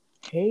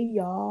Hey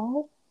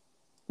y'all,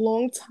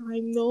 long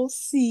time no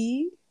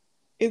see.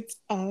 It's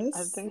I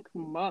us. think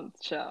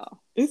month, child.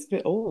 It's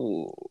been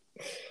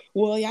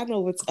well, y'all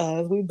know it's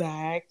us. We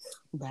back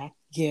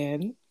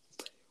again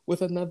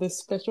with another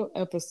special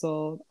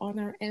episode on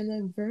our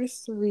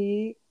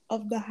anniversary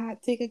of the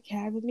Hot Take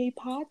Academy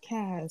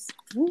podcast.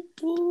 Woo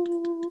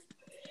woo!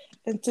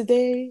 And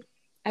today,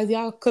 as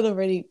y'all could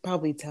already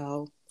probably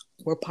tell,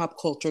 we're pop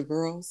culture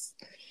girls.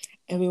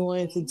 And we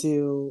wanted to Mhm.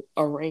 do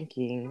a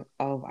ranking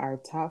of our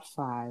top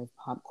five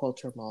pop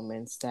culture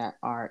moments that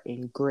are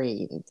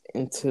ingrained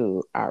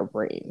into our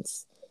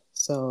brains.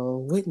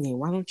 So, Whitney,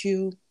 why don't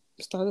you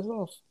start us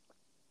off?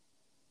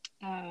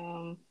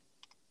 Um,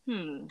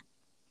 hmm.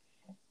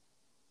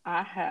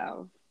 I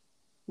have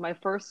my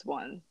first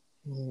one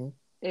Mm-hmm.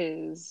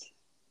 is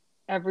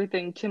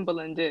everything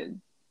Timbaland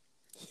did.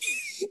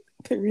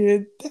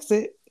 Period. That's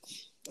it.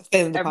 That's the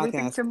end of the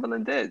Everything podcast.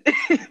 Timbaland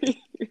did.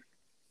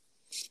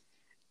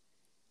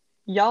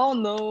 Y'all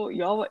know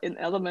y'all were in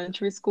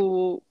elementary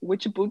school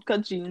with your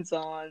bootcut jeans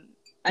on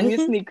and your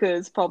Mm-hmm.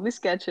 sneakers, probably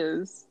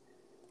Skechers,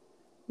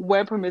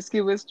 wear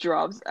promiscuous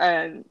drops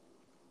and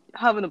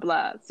having a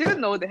blast. You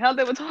didn't know what the hell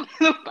they were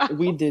talking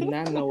We about. did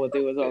not know what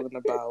they were talking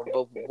about,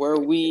 but were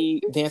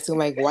we dancing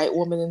like white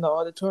women in the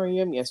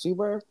auditorium? Yes, we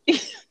were.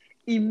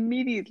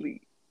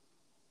 Immediately,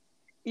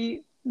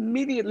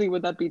 immediately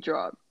would that be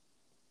dropped.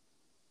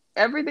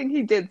 Everything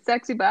he did,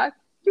 sexy back.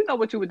 You know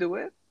what you would do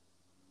with.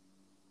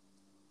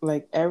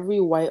 Like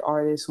every white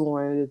artist who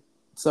wanted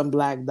some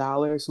black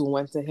dollars who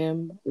went to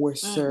him were Mm,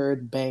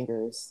 served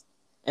bangers.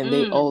 And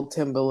they mm. owed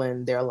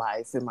Timberland their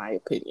life, in my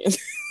opinion.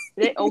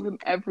 They owe him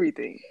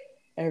everything.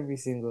 Every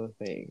single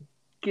thing.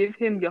 Give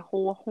him your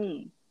whole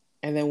home.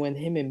 And then when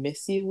him and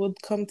Missy would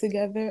come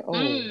together, oh,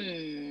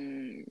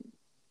 Mm.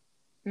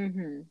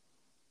 Mm-hmm.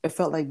 it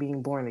felt like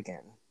being born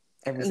again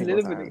every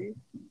single time. Literally.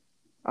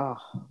 Oh,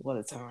 what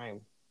a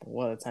time.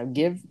 What a time.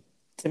 Give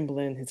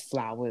Timberland his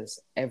flowers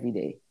every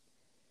day.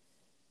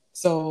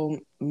 So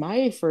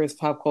my first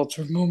pop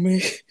culture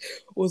moment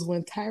was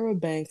when Tyra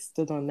Banks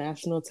stood on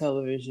national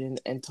television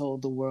and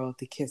told the world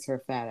to kiss her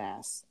fat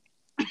ass.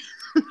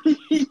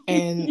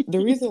 And the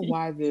reason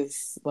why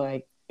this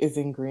is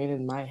ingrained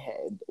in my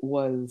head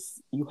was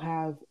you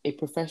have a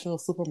professional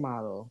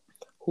supermodel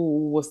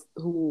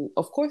who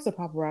of course the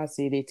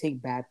paparazzi they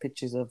take bad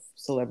pictures of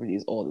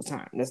celebrities all the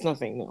time. That's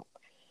nothing new.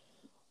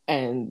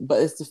 And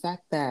but it's the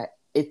fact that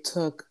it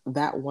took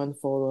that one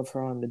photo of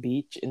her on the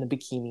beach in the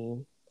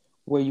bikini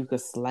where you could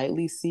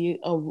slightly see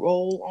a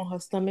roll on her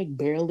stomach,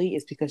 barely,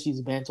 it's because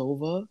she's bent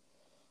over,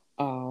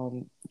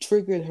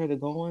 triggered her to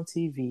go on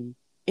TV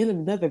in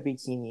another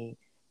bikini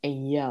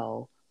and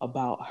yell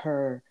about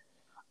her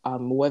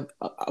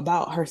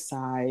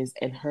size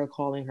and her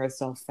calling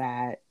herself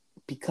fat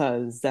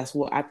because that's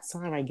what at the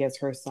time I guess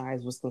her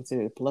size was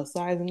considered plus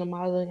size in the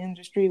modeling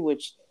industry,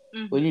 which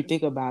when you Mm-hmm.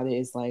 think about it,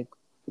 it's like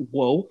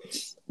whoa.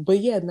 But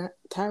yeah, not,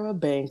 Tyra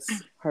Banks,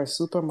 her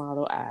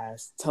supermodel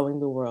ass telling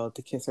the world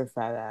to kiss her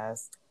fat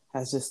ass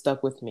has just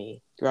stuck with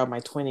me throughout my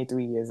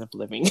 23 years of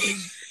living.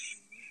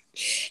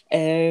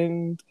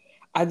 And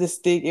I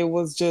just think it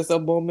was just a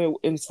moment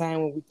in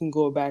time when we can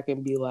go back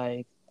and be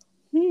like,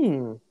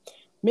 hmm,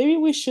 maybe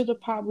we should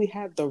have probably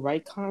had the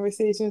right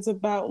conversations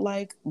about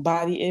like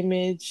body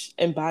image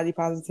and body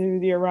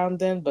positivity around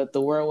then, but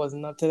the world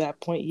wasn't up to that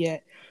point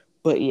yet.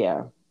 But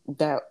yeah,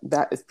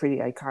 that is pretty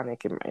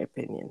iconic in my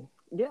opinion.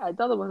 Yeah, I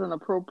thought it was an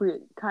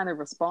appropriate kind of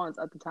response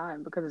at the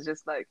time because it's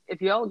just like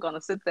if y'all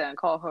gonna sit there and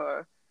call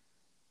her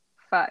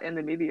fat in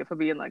the media for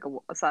being like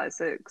a size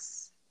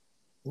six,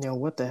 You know,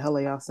 what the hell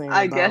are y'all saying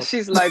I guess about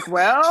she's like,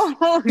 well,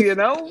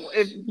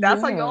 if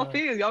that's how y'all yeah.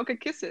 feel, y'all could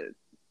kiss it.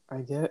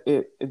 I get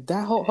it.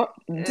 That whole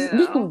You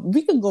we could know,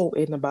 we could go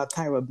in about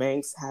Tyra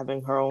Banks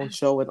having her own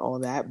show and all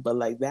that, but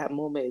like that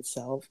moment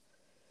itself,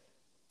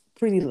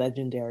 pretty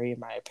legendary in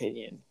my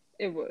opinion.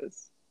 it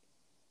was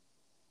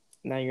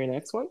Now your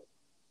next one.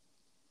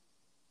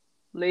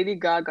 Lady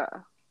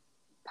Gaga,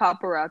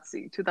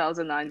 Paparazzi,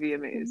 2009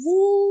 VMAs.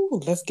 Woo!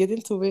 Let's get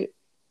into it.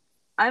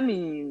 I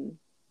mean,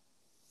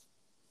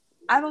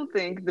 I don't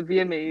think the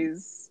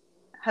VMAs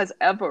has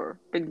ever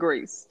been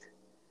graced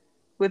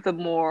with a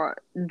more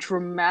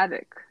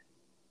dramatic,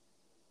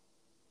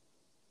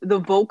 the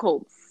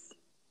vocals,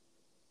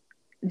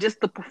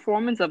 just the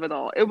performance of it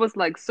all. It was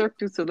like Cirque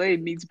du Soleil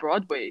meets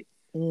Broadway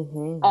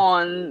Mm-hmm.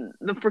 on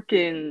the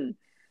freaking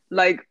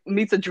like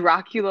meets a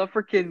Dracula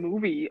freaking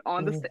movie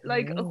on the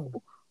like Mm-hmm.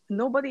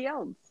 nobody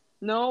else,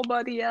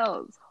 nobody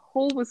else.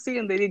 Who was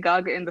seeing Lady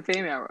Gaga in the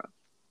Fame era?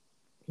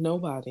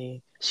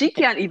 Nobody. She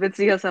can't even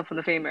see herself in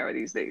the Fame era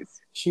these days.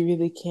 She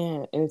really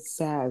can't. And it's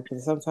sad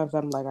because sometimes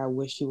I'm like, I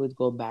wish she would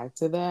go back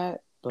to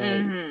that. But,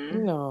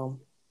 Hmm.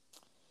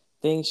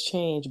 things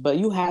change. But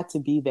you had to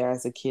be there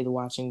as a kid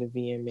watching the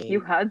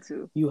You VMA. had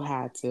to. You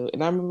had to.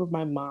 And I remember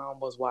my mom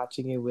was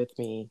watching it with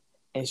me.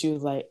 And she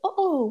was like,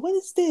 "Oh, what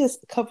is this?"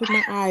 Covered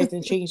my eyes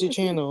and changed the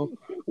channel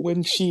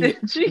when she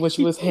Did she? when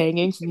she was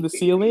hanging from the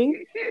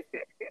ceiling.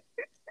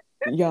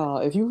 Y'all,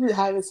 if you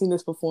haven't seen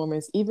this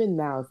performance, even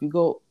now,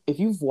 if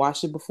you've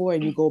watched it before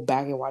and you go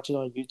back and watch it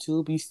on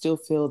YouTube, you still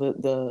feel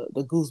the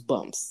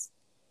goosebumps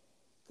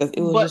because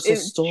it was But just a it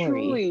story.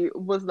 truly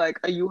was like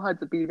a you had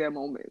to be there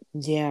moment.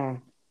 Yeah,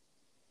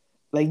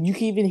 like you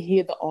can even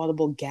hear the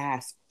audible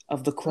gasp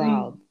of the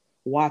crowd Mm.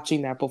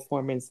 watching that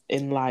performance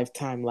in live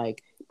time.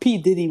 Like P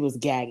Diddy was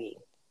gagging,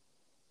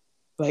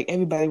 like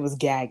everybody was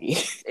gagging.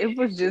 It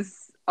was just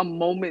a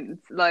moment.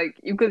 Like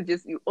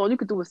all you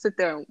could do was sit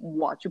there and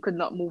watch. You could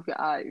not move your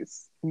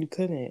eyes You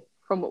couldn't.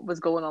 from what was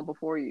going on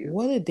before you.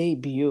 What a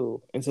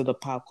debut into the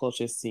pop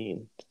culture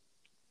scene.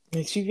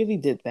 Like she really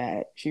did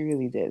that. She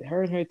really did.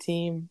 Her and her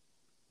team,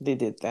 they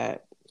did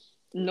that.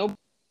 No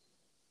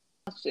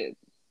shit.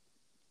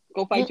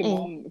 Go fight your Mm-mm.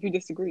 mom if you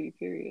disagree.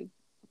 Period.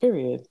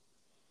 Period.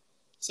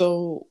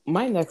 So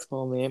my next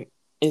moment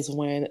is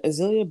when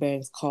Azealia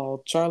Banks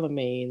called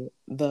Charlemagne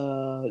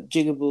the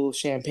Jigaboo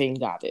Champagne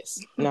Goddess.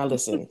 Now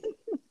listen,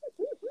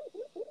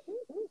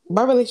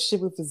 my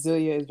relationship with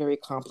Azealia is very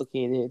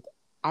complicated.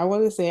 I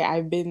want to say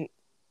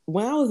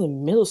when I was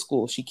in middle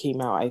school, she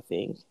came out, I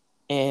think,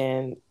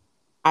 and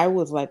I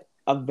was like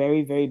a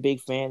very, very big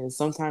fan. And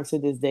sometimes to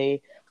this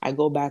day, I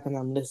go back and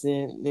I'm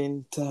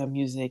listening to her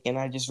music, and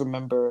I just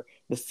remember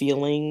the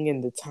feeling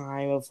and the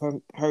time of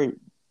her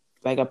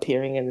like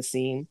appearing in the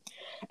scene.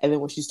 And then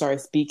when she started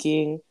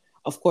speaking,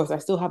 of course, I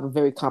still have a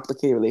very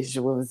complicated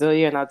relationship with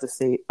Azealia, and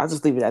I'll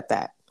just leave it at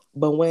that.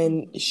 But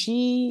when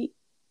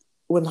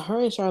her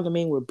and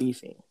Charlemagne were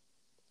beefing,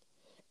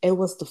 it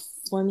was the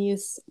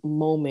funniest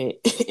moment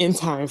in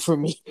time for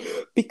me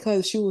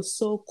because she was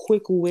so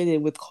quick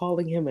witted with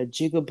calling him a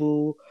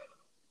jigaboo,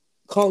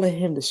 calling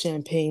him the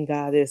champagne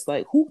goddess.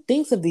 Like, who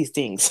thinks of these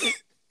things?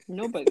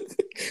 Nobody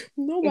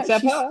Nobody.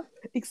 except her.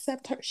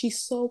 Except her. She's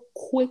so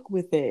quick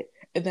with it,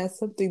 and that's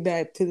something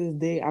that to this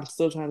day I'm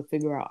still trying to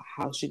figure out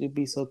how she could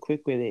be so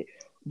quick with it.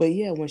 But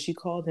yeah, when she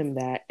called him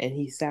that, and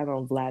he sat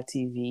on Vlad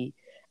TV,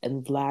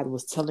 and Vlad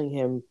was telling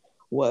him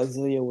what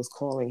Azealia was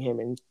calling him,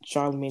 and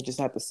Charlamagne just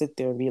had to sit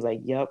there and be like,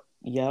 "Yep,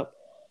 yep."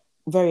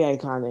 Very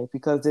iconic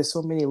because there's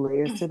so many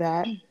layers to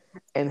that,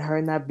 and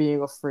her not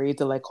being afraid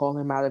to like call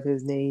him out of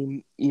his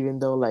name, even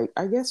though like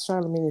I guess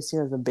Charlamagne is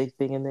seen as a big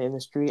thing in the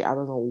industry. I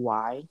don't know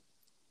why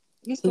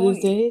He's to this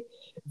corny. day.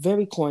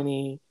 Very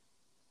corny.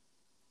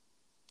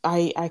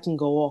 I can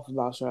go off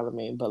about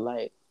Charlamagne, but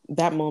like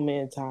that moment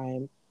in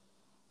time,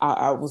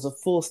 I was a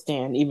full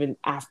stan. Even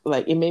after,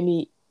 like it made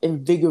me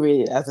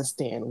invigorated as a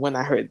stan when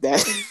I heard that.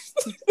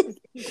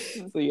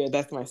 So yeah,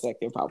 that's my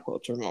second pop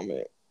culture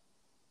moment.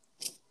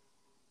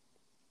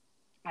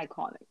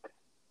 Iconic.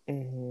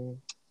 Mm-hmm.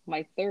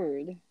 My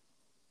third,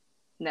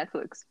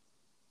 Netflix.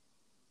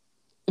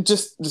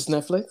 Just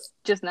Netflix.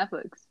 Just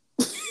Netflix.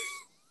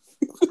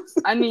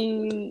 I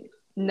mean,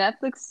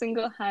 Netflix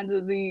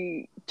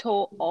single-handedly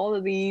told all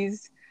of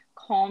these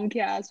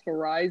Comcast,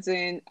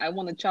 Verizon, I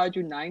want to charge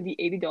you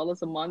 $90,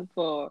 $80 a month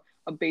for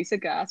a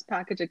basic ass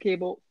package of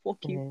cable. Fuck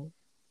you. Mm-hmm.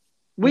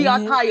 We are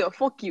Mm-hmm. tired.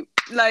 Fuck you.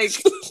 Like,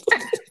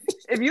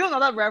 if you don't know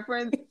that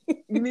reference,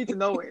 you need to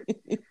know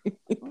it.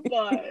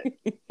 But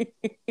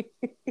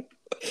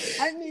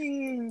I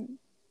mean,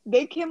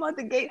 they came out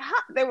the gate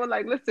hot. They were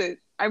like, listen,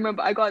 I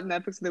remember I got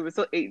Netflix and it was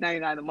still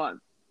 $8.99 a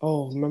month.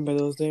 Oh, remember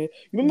those days?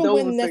 Remember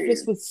when Those Netflix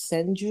days. would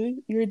send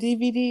you your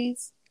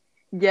DVDs?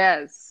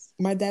 Yes.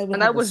 My dad would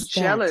And I have a was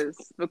stack. jealous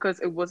because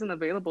it wasn't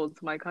available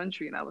to my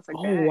country. And I was like,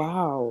 Oh dang.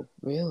 wow,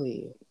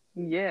 really?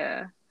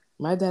 Yeah.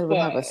 My dad would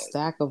have But a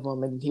stack of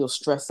them, and he'll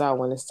stress out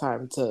when it's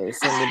time to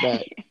send it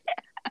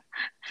back.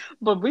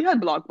 but we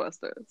had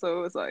Blockbuster. So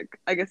it was like,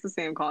 I guess the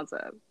same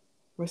concept.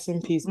 Rest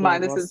in peace,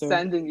 Minus it Blockbuster.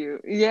 sending you.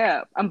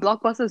 Yeah. And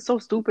Blockbuster is so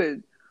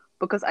stupid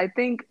because I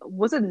think,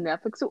 was it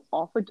Netflix who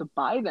offered to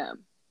buy them?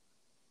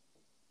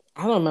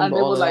 I don't And remember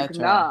they all were of like, that,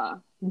 y'all. nah.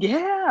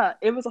 Yeah.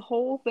 It was a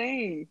whole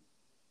thing.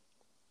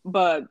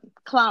 But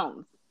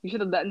clowns. You should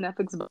have let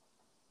Netflix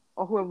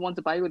or whoever wanted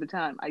to buy you at the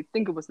time. I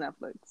think it was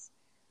Netflix.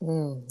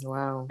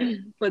 Wow,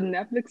 But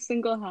Netflix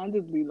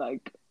single-handedly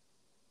like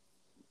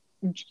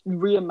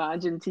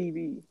reimagined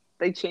TV.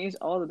 They changed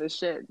all of this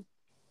shit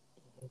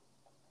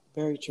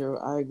very true.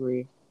 I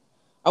agree.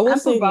 I will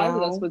and say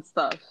provided us now, with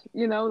stuff,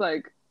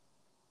 like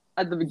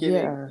at the beginning.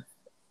 yeah,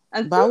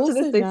 And but I still will to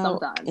this say day now.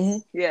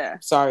 sometimes. Yeah.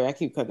 Sorry, I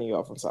keep cutting you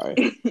off. I'm sorry.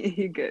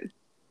 You're good.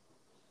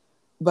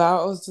 But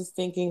I was just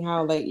thinking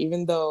how, like,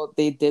 even though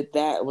they did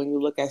that, when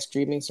you look at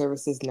streaming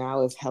services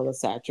now, it's hella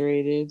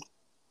saturated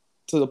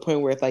to the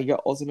point where it's like you're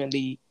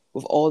ultimately,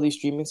 with all these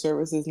streaming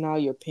services now,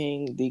 you're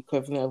paying the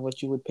equivalent of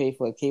what you would pay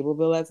for a cable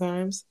bill at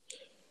times.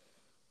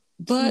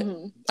 But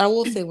Hmm. I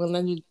will say,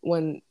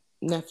 when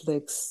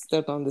Netflix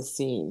stepped on the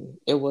scene,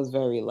 it was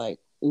very like,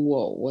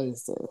 whoa, what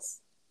is this?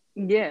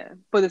 Yeah.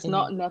 But it's Mm-hmm.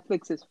 not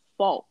Netflix's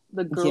fault.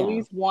 The Yeah.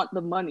 girlies want the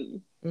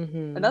money. And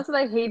Mm-hmm. that's what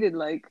I hated.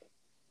 Like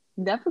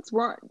Netflix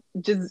weren't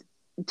just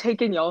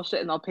taking y'all shit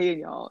and not paying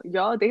y'all.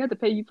 Y'all, they had to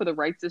pay you for the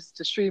rights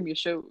to stream your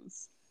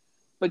shows.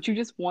 But you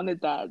just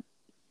wanted that.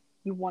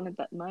 You wanted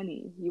that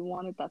money. You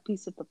wanted that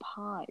piece of the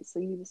pie. So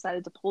you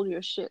decided to pull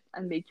your shit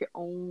and make your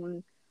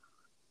own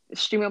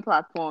streaming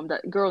platform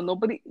that girl,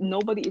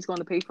 nobody is going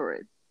to pay for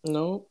it.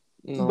 No,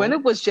 When no.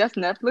 it was just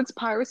Netflix,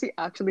 piracy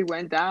actually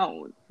went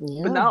down. But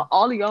Yeah, now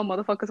all of y'all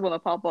motherfuckers want to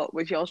pop up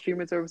with y'all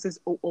streaming services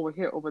over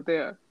here, over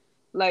there.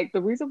 Like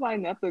the reason why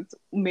Netflix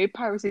made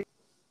piracy,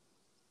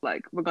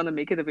 like we're gonna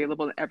make it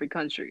available in every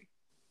country.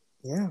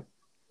 yeah.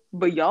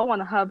 But y'all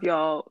want to have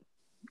y'all,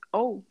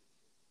 oh,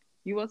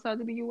 you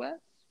outside of the US?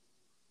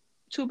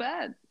 Too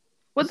bad.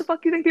 What the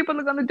fuck you think people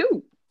are gonna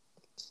do?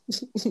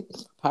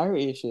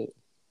 Pirate shit.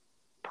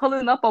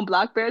 Pulling up on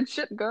Blackbeard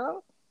shit,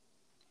 girl.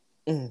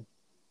 Mm.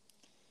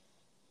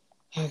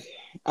 Okay.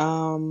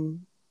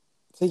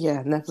 So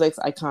yeah, Netflix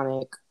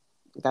iconic.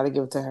 Gotta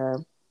give it to her.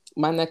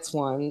 My next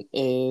one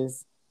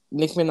is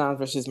Nicki Minaj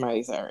versus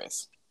Miley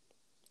Cyrus.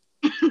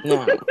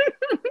 Now,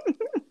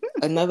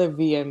 another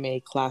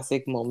VMA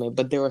classic moment,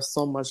 but there was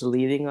so much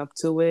leading up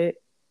to it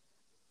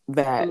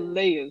that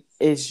Layers.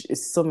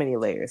 it's so many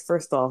layers.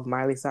 First off,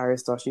 Miley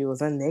Cyrus thought she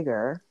was a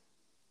nigger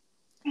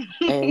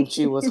and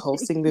she was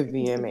hosting the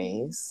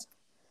VMAs.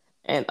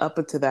 And up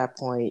until that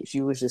point,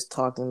 she was just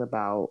talking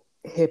about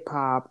hip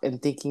hop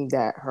and thinking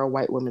that her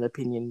white woman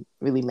opinion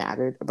really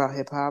mattered about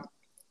hip hop.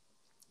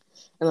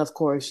 And of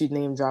course, she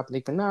name dropped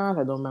Nicki Minaj.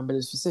 I don't remember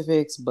the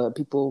specifics, but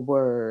people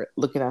were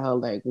looking at her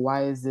like,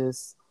 why is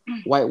this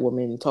white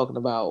woman talking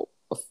about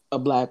a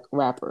black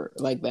rapper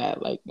like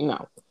that? Like,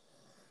 no.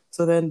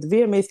 So then the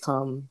VMAs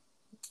come.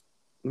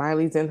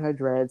 Miley's in her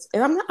dreads,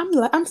 and I'm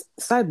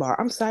sidebar.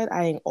 I'm side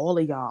eyeing all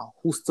of y'all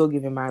who still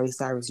giving Miley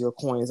Cyrus your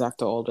coins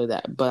after all of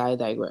that. But I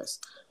digress.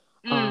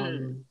 Mm.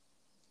 Um,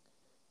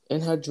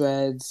 in her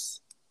dreads.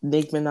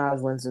 Nicki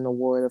Minaj wins an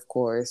award, of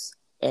course,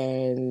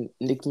 and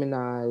Nicki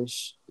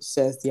Minaj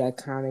says the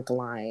iconic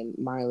line,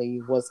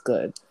 Miley was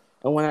good.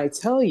 And when I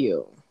tell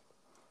you,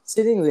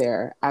 sitting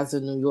there as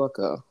a New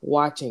Yorker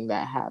watching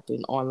that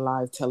happen on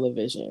live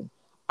television,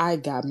 I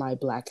got my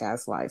black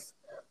ass life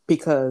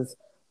because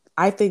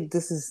I think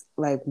this is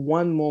like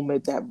one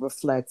moment that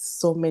reflects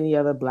so many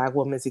other black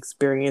women's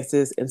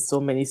experiences in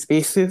so many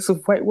spaces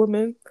of white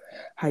women.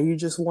 How you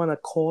just want to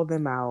call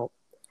them out.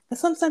 And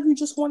sometimes you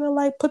just want to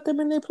like put them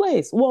in their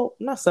place. Well,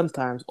 not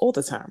sometimes, all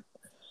the time.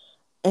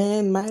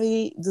 And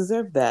Miley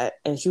deserved that.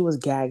 And she was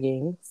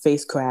gagging,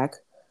 face crack.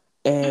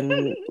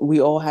 And we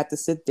all had to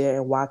sit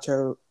there and watch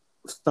her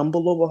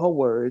stumble over her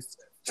words,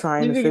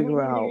 trying to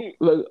figure out,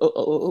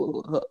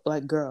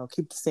 like, girl,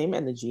 keep the same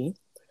energy.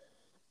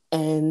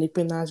 And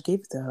Nicki Minaj gave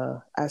it to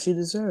her as she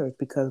deserved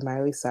because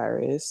Miley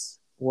Cyrus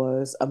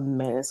was a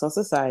menace on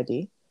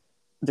society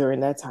during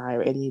that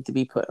time and needed to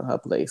be put in her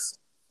place.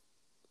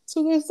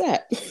 So there's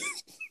that.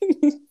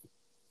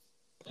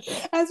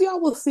 As y'all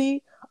will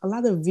see, a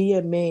lot of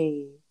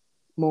VMA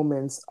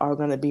moments are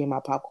gonna be in my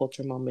pop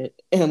culture moment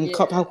and Yeah.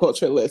 pop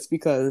culture list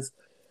because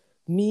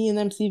me and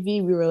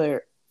MCV we were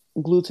like,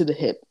 glued to the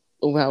hip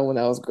when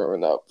I was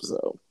growing up.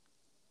 So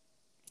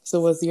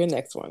what's your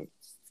next one?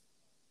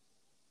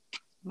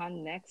 My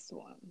next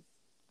one.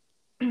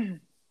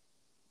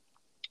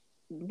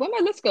 Where my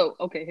list go?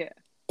 Okay, here.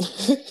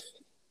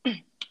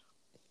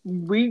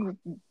 We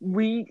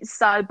we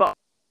sidebar.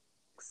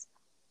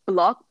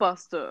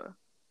 Blockbuster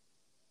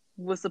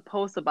was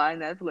supposed to buy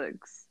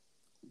Netflix,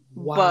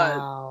 but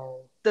Wow.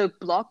 the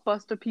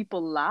Blockbuster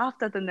people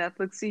laughed at the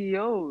Netflix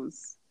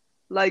CEOs.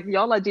 Like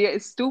y'all idea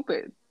is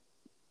stupid.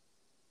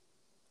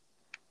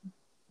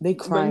 They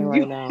crying When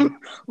right you now. They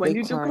when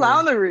you do crying.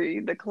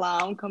 clownery, the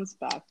clown comes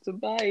back to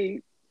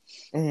bite.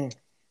 Mm.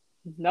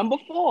 Number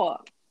four.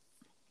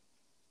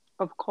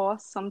 Of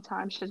course,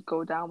 sometimes shit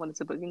go down when it's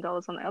 $1 billion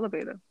on the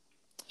elevator.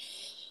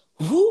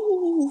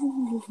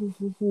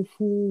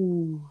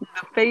 The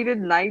fated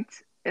night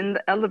in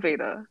the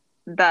elevator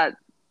that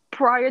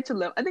prior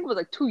to I think it was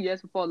like 2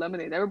 years before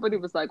Lemonade, everybody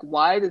was like,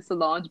 why did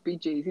Solange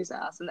beat Jay-Z's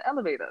ass in the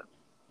elevator?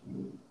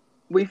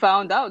 We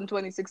found out in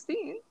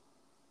 2016,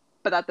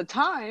 but at the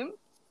time,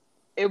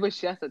 it was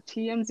just a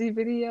TMZ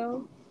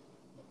video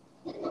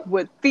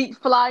with feet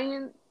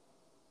flying,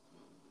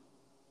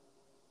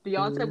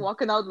 Beyonce Mm.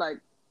 walking out like,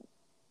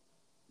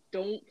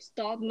 don't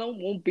stop, no,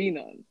 won't be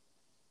none.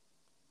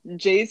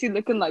 Jay-Z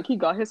looking like he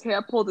got his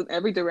hair pulled in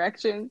every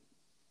direction.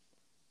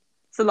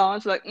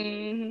 Solange like,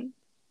 mm-hmm.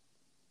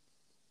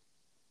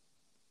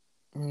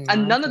 And My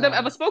none of them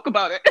ever God. spoke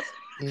about it.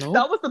 That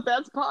Nope. was the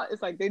best part.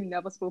 It's like they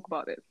never spoke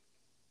about it.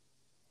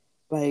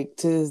 Like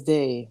to this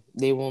day,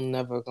 they will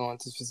never go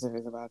into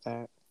specifics about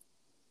that.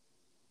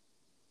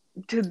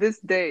 To this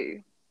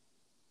day.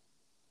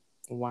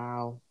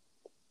 Wow.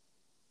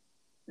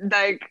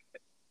 Like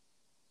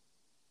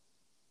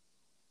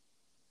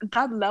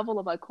that level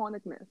of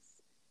iconicness.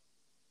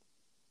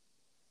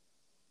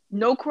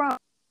 No crime,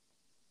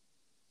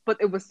 but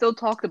it was still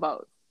talked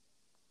about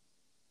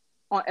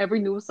on every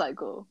news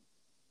cycle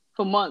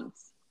for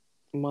months.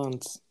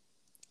 Months.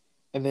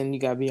 And then you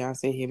got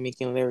Beyonce here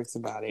making lyrics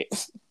about it.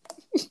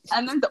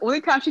 And then the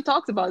only time she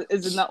talks about it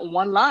is in that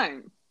one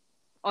line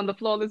on the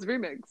Flawless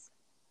remix.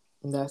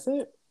 That's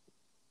it.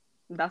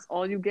 That's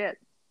all you get.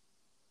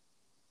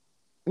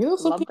 You know,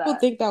 some Love people that.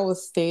 think that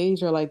was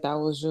stage or like that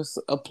was just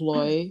a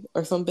ploy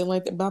or something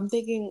like that. But I'm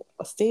thinking,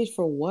 a stage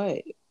for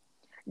what?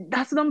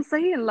 That's what I'm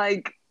saying.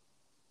 Like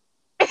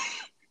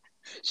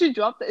She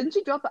dropped and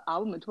she dropped the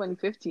album in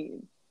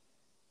 2015.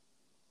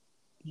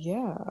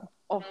 Yeah.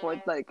 Or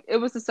for like it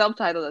was the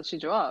self-title that she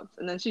dropped,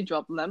 and then she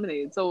dropped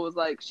Lemonade. So it was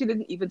like she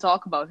didn't even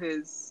talk about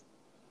his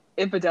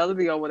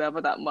infidelity or whatever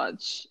that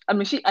much. I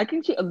mean, I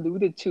think she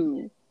alluded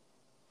to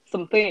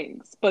some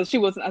things, but she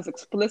wasn't as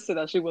explicit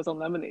as she was on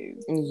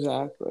Lemonade.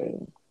 Exactly.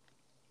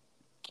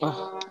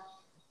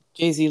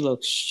 Jay-Z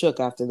looks shook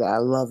after that. I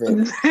love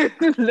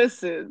it.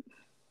 Listen,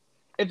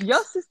 if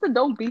your sister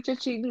don't beat your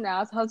cheating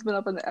ass husband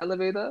up in the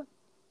elevator,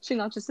 she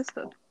not your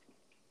sister.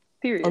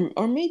 Period.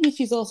 Or maybe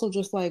she's also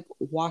just like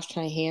washed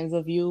her hands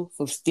of you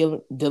for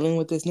still dealing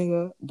with this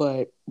nigga.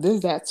 But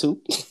there's that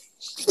too.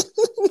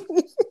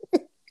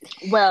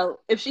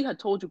 Well, if she had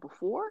told you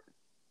before,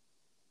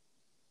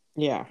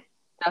 yeah,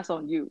 that's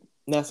on you.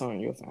 that's on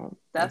you, fam.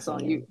 That's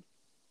on you.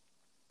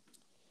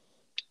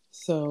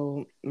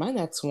 So my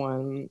next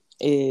one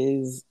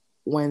is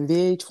when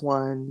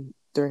VH1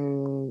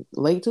 during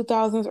late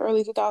 2000s,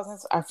 early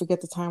 2000s. I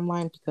forget the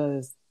timeline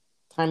because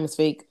time is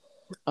fake.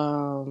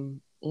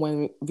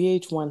 When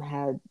VH1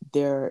 had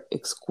their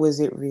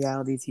exquisite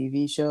reality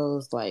TV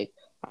shows like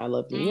I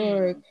Love New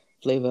York,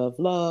 Flavor of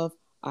Love,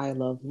 I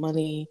Love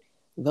Money,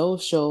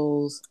 those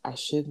shows I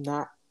should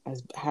not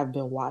have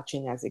been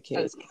watching as a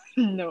kid.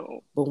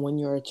 No. But when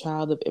you're a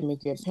child of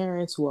immigrant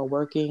parents who are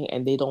working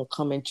and they don't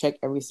come and check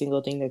every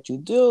single thing that you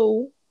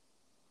do,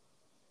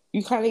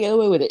 you kind of get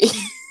away with it.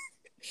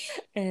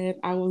 And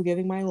I was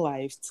getting my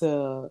life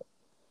to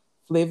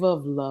Flavor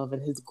of Love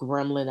and his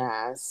gremlin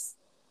ass.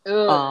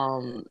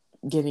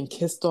 Getting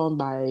kissed on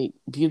by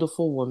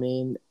beautiful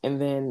women, and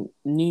then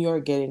New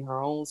York getting her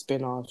own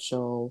spin-off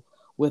show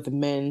with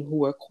men who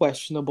were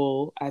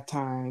questionable at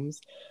times,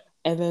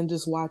 and then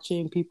just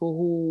watching people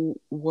who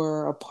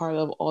were a part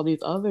of all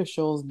these other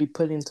shows be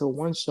put into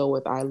one show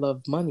with I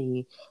Love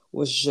Money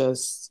was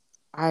just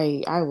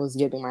I was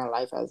getting my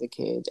life as a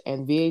kid.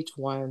 And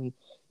VH1,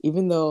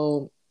 even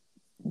though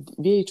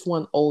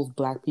VH1 owes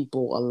Black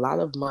people a lot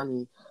of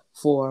money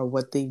for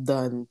what they've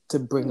done to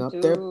bring up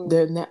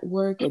their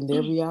network and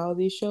their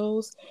reality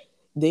shows,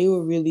 they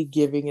were really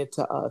giving it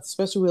to us,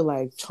 especially with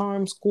like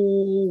Charm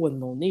School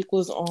when Monique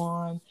was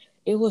on.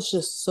 It was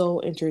just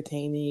so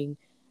entertaining.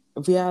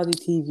 Reality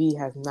TV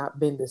has not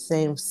been the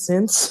same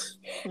since.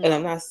 No. And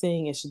I'm not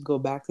saying it should go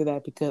back to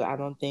that because I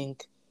don't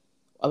think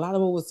a lot of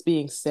what was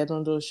being said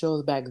on those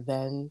shows back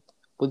then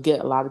would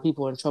get a lot of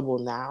people in trouble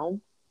now.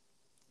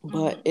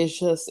 But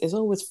it's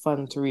always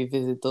fun to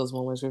revisit those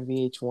moments with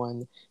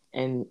VH1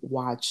 and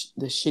watch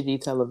the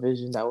shitty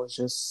television that was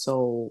just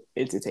so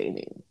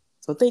entertaining.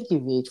 So thank you,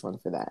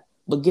 VH1, for that.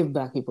 But give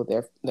Black people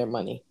their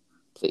money,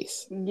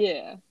 please.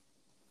 Yeah.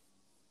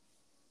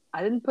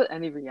 I didn't put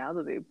any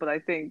reality, but I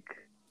think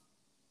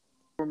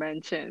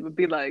mention would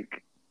be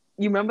like,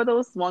 you remember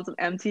those ones on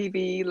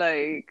MTV,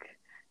 like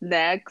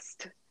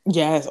Next?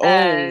 Yes.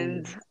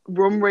 And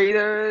Room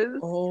Raiders.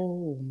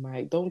 Oh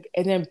my! Don't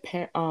and then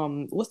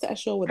what's that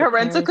show with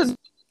Parental the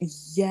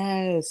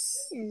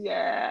Yes.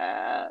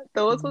 Yeah,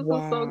 those ones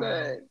were so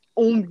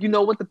good. You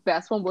know what the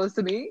best one was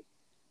to me?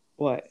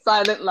 What?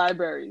 Silent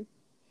Library.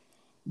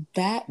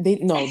 That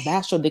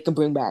show they can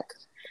bring back.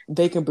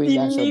 They can bring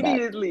that show back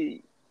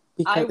immediately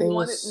because it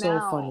was so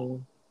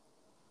funny.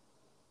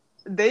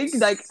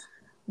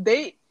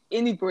 They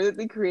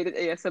inadvertently created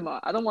ASMR.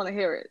 I don't want to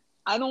hear it.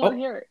 I don't want to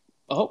hear it.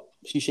 Oh,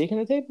 she's shaking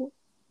the table.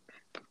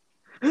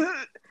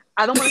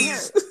 I don't want to hear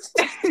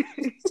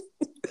it.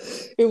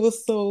 It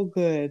was so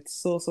good.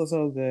 So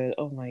good.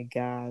 Oh my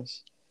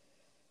gosh.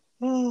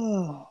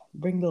 Oh,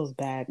 bring those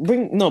back.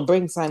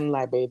 Bring Silent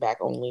Library back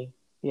only.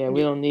 Yeah, we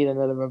don't need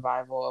another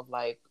revival of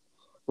like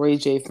Ray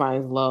J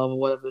Finds Love or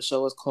whatever the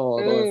show is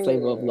called or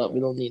Flavor of Love. We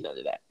don't need none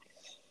of that.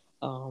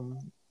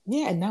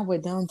 Yeah, and now we're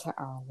down to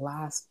our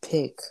last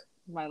pick.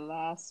 My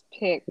last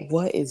pick.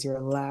 What is your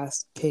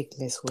last pick,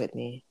 Miss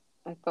Whitney?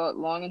 I thought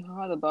long and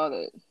hard about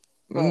it.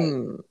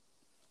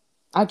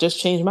 I just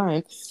changed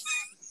mine.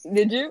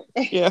 Did you?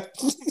 Yeah.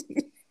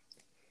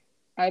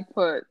 I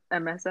put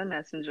MSN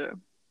Messenger.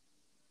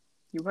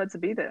 You had to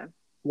be there.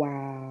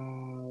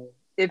 Wow.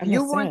 If MSN.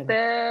 You weren't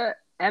there,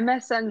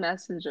 MSN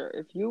Messenger,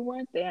 if you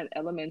weren't there in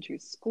elementary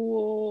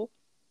school,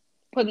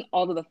 putting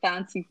all of the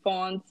fancy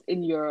fonts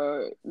in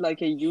your,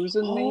 like, a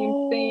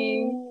username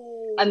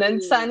thing, and then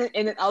signing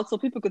in and out so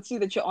people could see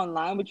that you're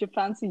online with your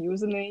fancy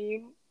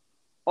username.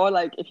 Or,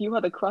 like, if you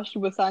had a crush, you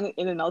would sign it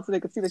in and out so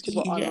they could see that you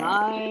were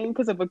online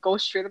because it would go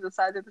straight at the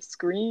side of the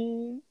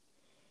screen.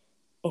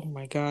 Oh,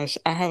 my gosh.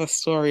 I have a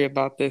story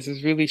about this.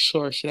 It's really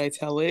short. Should I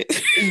tell it?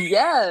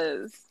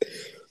 Yes.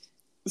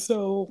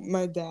 So,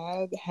 my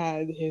dad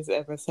had his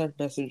MSN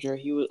Messenger.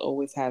 He would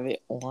always have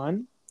it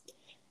on.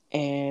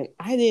 And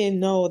I didn't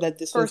know that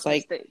this was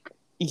like... mistake.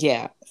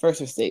 Yeah,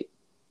 first mistake.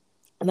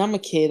 And I'm a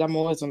kid. I'm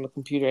always on the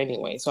computer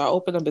anyway. So, I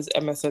opened up his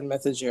MSN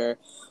Messenger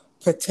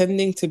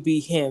pretending to be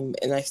him,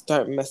 and I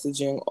start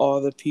messaging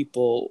all the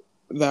people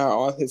that are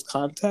on his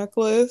contact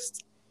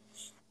list.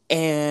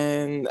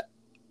 And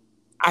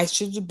I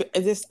should have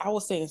been, I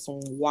was saying some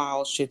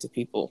wild shit to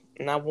people,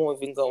 and I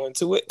won't even go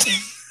into it.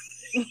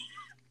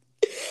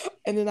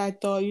 And then I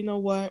thought, you know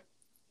what?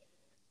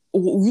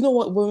 You know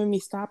what made me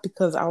stop?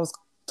 Because I was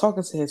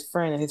talking to his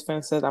friend, and his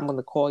friend said, "I'm going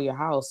to call your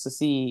house to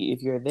see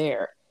if you're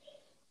there."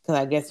 Because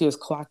I guess he was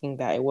clocking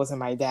that it wasn't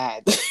my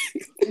dad.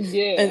 And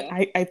Yeah.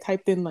 I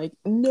typed in like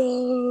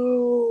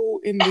no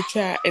in the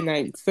chat and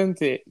I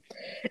sent it.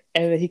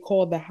 And then he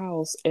called the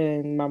house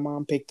and my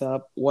mom picked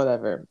up,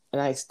 whatever.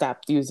 And I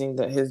stopped using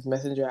his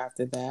messenger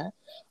after that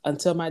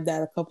until my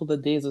dad a couple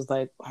of days was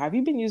like, "Have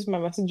you been using my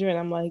messenger?" And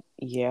I'm like,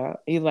 "Yeah."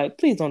 He's like,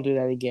 "Please don't do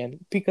that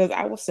again." Because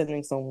I was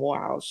sending some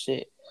wild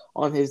shit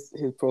on his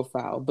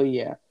profile. But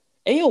yeah.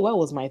 AOL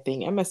was my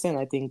thing. MSN,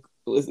 I think,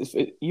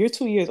 you're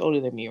 2 years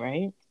older than me,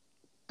 right?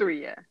 3,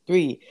 yeah.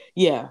 3.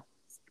 Yeah.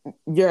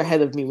 You're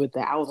ahead of me with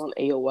that. I was on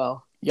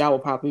AOL. Y'all were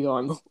probably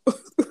on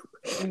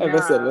MSN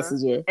Yeah.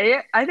 Messenger.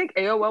 I think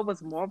AOL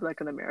was more of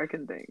like an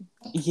American thing.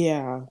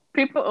 Yeah.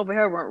 People over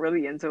here weren't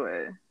really into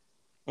it.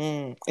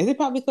 Is it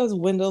probably because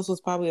Windows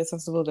was probably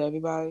accessible to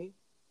everybody?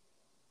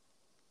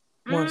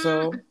 More Mm,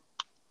 so?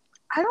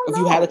 I don't If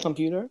you had a know.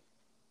 computer?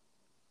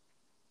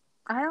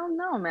 I don't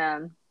know,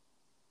 man.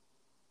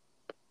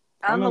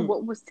 I I don't know remember.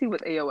 what was T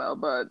with AOL,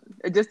 but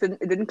it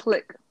didn't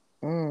click.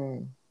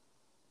 Mm,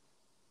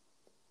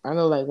 I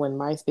know, like, when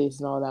MySpace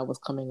and all that was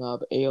coming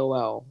up,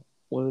 AOL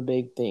was a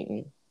big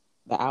thing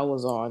that I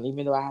was on,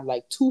 even though I had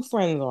like 2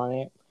 friends on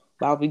it,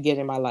 but I'll be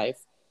getting my life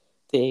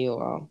to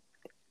AOL.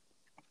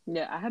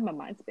 Yeah, I had my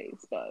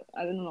MySpace, but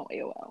I didn't know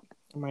AOL.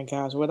 Oh my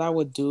gosh, what I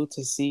would do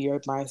to see your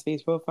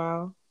MySpace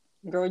profile?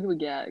 Girl, you would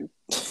gag.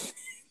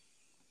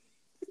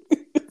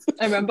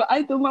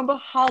 I do remember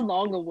how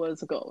long it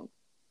was ago.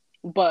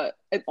 But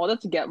in order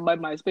to get my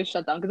MySpace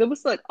shut down, because it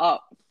was like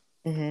up,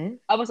 Mm-hmm.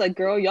 I was like,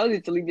 girl, y'all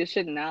need to leave this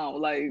shit now.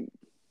 Like,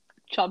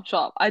 chop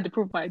chop. I had to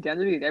prove my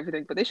identity and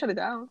everything, but they shut it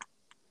down.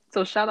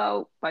 So shout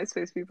out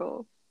MySpace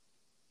people.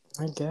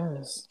 I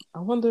guess. I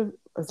wonder,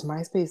 is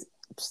MySpace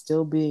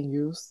still being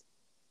used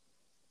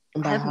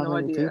and I by have how no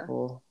many idea.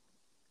 people?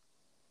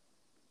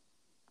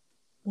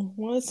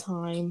 One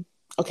time.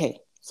 Okay,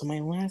 so my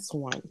last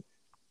one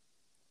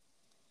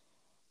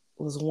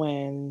was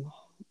when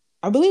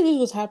I believe this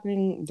was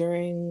happening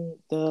during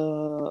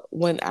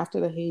when after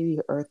the Haiti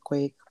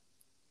earthquake,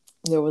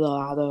 there was a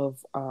lot of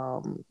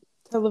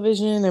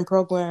television and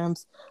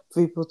programs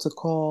for people to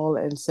call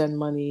and send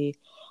money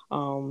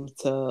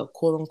to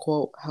quote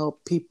unquote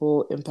help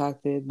people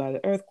impacted by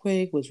the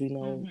earthquake, which we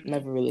know Mm-hmm.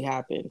 never really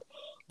happened.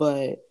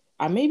 But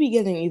I may be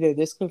getting either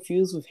this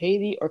confused with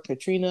Haiti or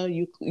Katrina.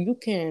 You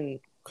can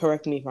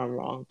correct me if I'm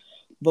wrong.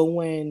 But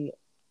when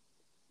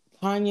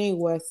Kanye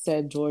West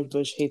said George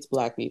Bush hates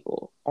black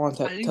people on I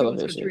think it was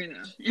television,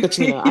 Katrina.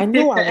 Katrina, I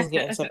knew I was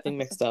getting something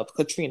mixed up.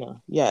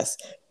 Katrina, yes,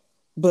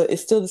 but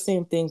it's still the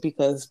same thing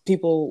because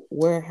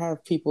where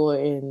have people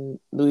in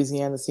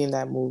Louisiana seen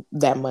that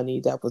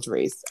money that was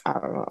raised? I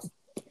don't know.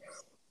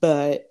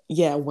 But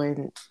yeah,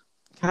 when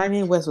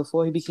Kanye West,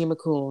 before he became a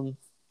coon,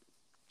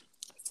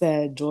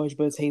 said George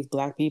Bush hates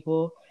black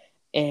people,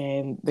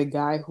 and the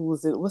guy who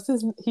was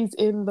in he's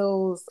in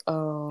those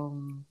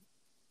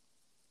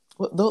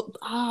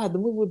the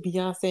movie with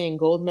Beyonce and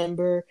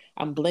Goldmember.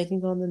 I'm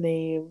blanking on the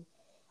name.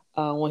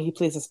 When he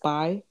plays a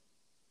spy,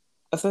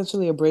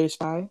 essentially a British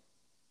spy.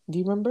 Do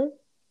you remember?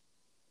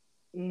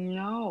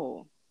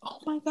 No. Oh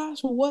my gosh,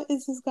 what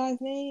is this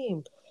guy's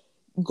name?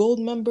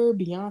 Goldmember,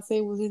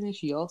 Beyonce was in it.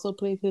 She also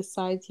played his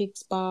sidekick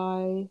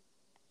spy.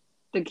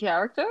 The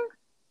character?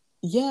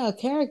 Yeah, a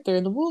character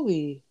in the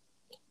movie.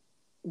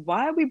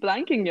 Why are we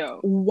blanking, yo?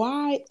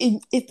 Why?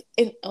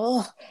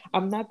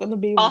 I'm not gonna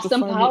be able to Austin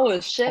find it.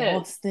 Powers, shit.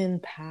 Austin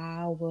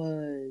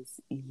Powers.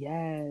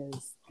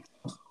 Yes.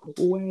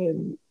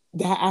 When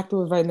that actor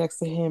was right next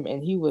to him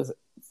and he was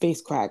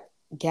face cracked,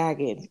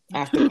 gagging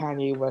after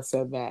Kanye West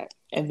said that.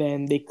 And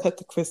then they cut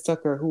to Chris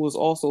Tucker, who was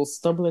also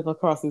stumbling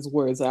across his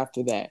words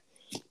after that.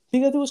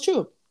 Because it was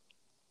true.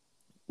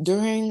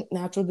 During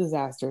natural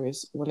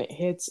disasters, when it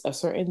hits a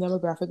certain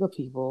demographic of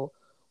people,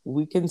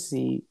 we can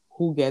see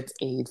who gets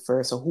aid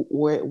first, or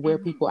where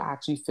people Mm-hmm.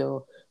 actually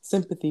feel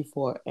sympathy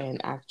for and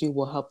actually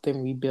will help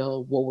them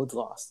rebuild what was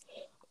lost.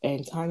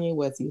 And Kanye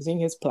West using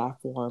his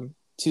platform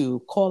to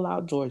call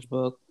out George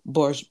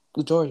Bush,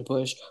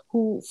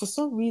 who for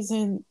some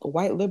reason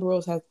white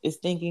liberals is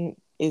thinking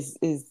is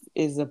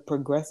a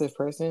progressive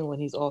person when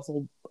he's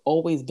also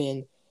always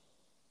been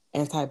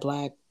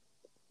anti-black,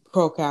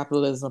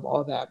 pro-capitalism,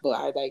 all that. But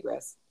I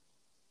digress.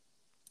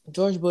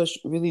 George Bush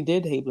really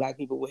did hate black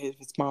people with his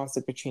response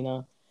to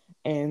Katrina,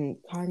 and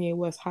Kanye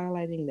West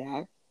highlighting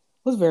that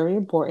was very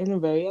important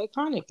and very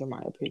iconic, in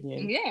my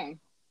opinion. Yeah.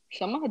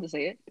 Someone had to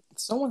say it.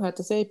 Someone had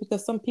to say it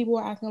because some people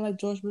were acting like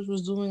George Bush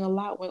was doing a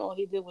lot when all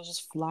he did was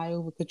just fly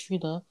over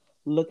Katrina,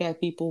 look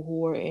at people who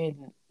were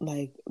in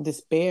like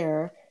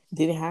despair,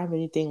 didn't have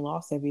anything,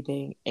 lost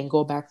everything, and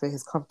go back to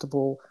his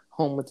comfortable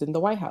home within the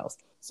White House.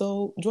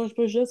 So George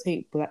Bush does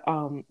hate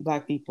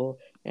black people,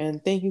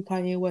 and thank you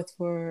Kanye West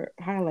for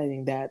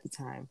highlighting that at the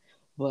time.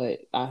 But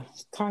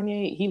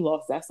Kanye, he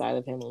lost that side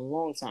of him a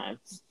long time.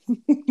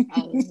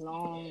 As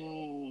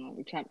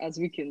long time as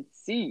we can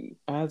see.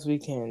 As we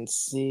can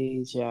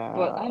see, But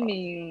I yeah.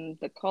 mean,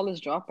 the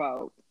college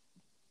dropout,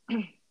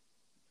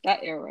 that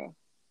era.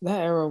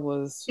 That era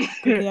was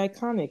pretty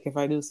iconic, if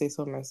I do say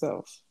so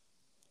myself.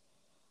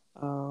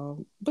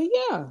 But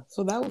yeah,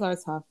 so that was our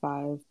top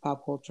five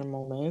pop culture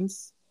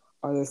moments.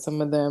 Are there some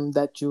of them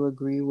that you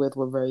agree with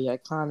were very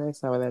iconic,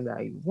 some of them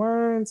that you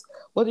weren't?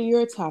 What are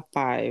your top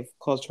five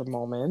culture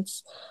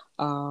moments?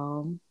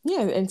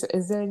 Yeah, and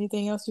is there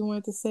anything else you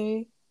wanted to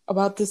say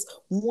about this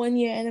 1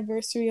 year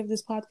anniversary of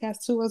this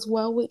podcast too, as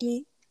well,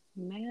 Whitney?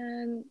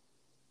 Man,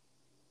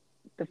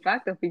 the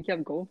fact that we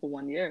kept going for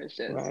 1 year is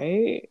just.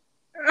 Right?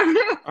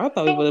 I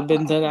thought we would have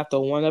been done after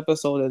one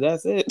episode, and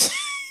that's it.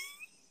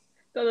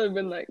 That would have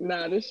been like,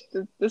 nah,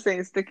 this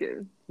ain't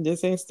sticking.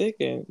 This ain't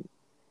sticking.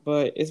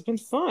 But it's been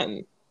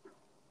fun,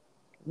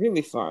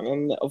 really fun,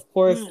 and of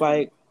course, Mm.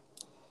 like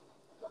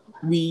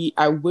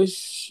I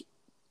wish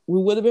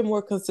we would have been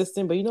more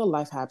consistent, but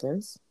life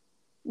happens.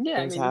 Yeah, I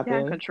Things mean, you can't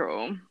happen.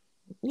 control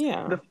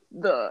Yeah,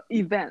 the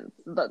events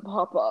that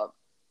pop up.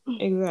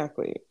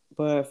 exactly.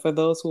 But for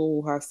those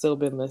who have still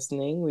been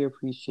listening, we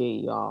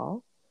appreciate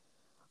y'all.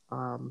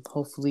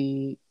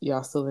 Hopefully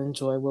y'all still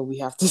enjoy what we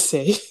have to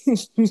say.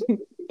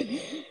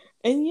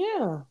 And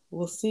yeah,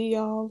 we'll see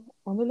y'all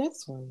on the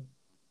next one.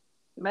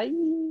 Bye.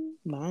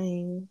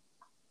 Bye.